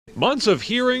Months of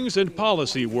hearings and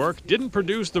policy work didn't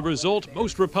produce the result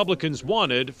most Republicans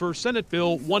wanted for Senate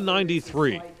Bill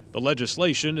 193. The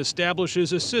legislation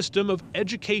establishes a system of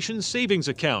education savings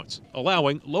accounts,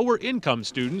 allowing lower-income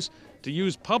students to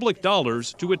use public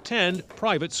dollars to attend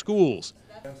private schools.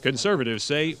 Conservatives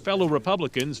say fellow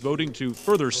Republicans voting to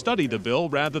further study the bill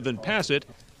rather than pass it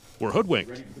were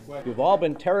hoodwinked. We've all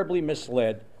been terribly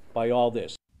misled by all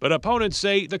this. But opponents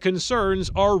say the concerns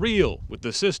are real, with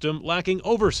the system lacking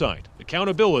oversight,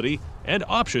 accountability, and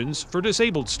options for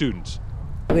disabled students.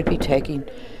 We'd be taking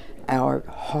our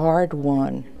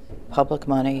hard-won public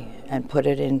money and put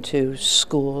it into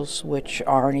schools which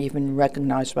aren't even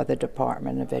recognized by the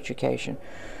Department of Education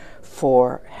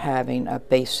for having a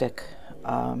basic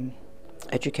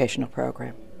educational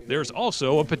program. There's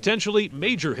also a potentially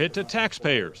major hit to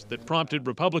taxpayers that prompted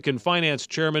Republican Finance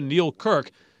Chairman Neil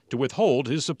Kirk to withhold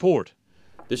his support.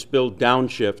 This bill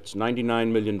downshifts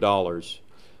 $99 million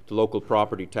to local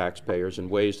property taxpayers in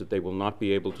ways that they will not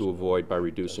be able to avoid by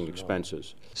reducing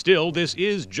expenses. Still, this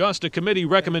is just a committee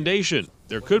recommendation.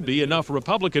 There could be enough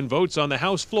Republican votes on the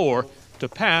House floor to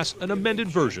pass an amended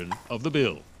version of the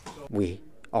bill. We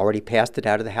already passed it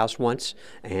out of the House once,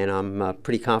 and I'm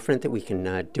pretty confident that we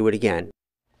can do it again.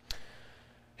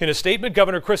 In a statement,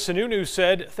 Governor Chris Sununu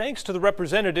said, thanks to the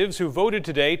representatives who voted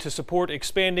today to support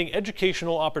expanding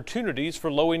educational opportunities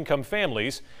for low-income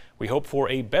families, we hope for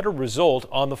a better result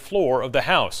on the floor of the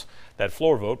House. That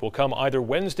floor vote will come either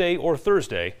Wednesday or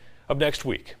Thursday of next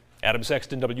week. Adam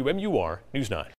Sexton, WMUR News 9.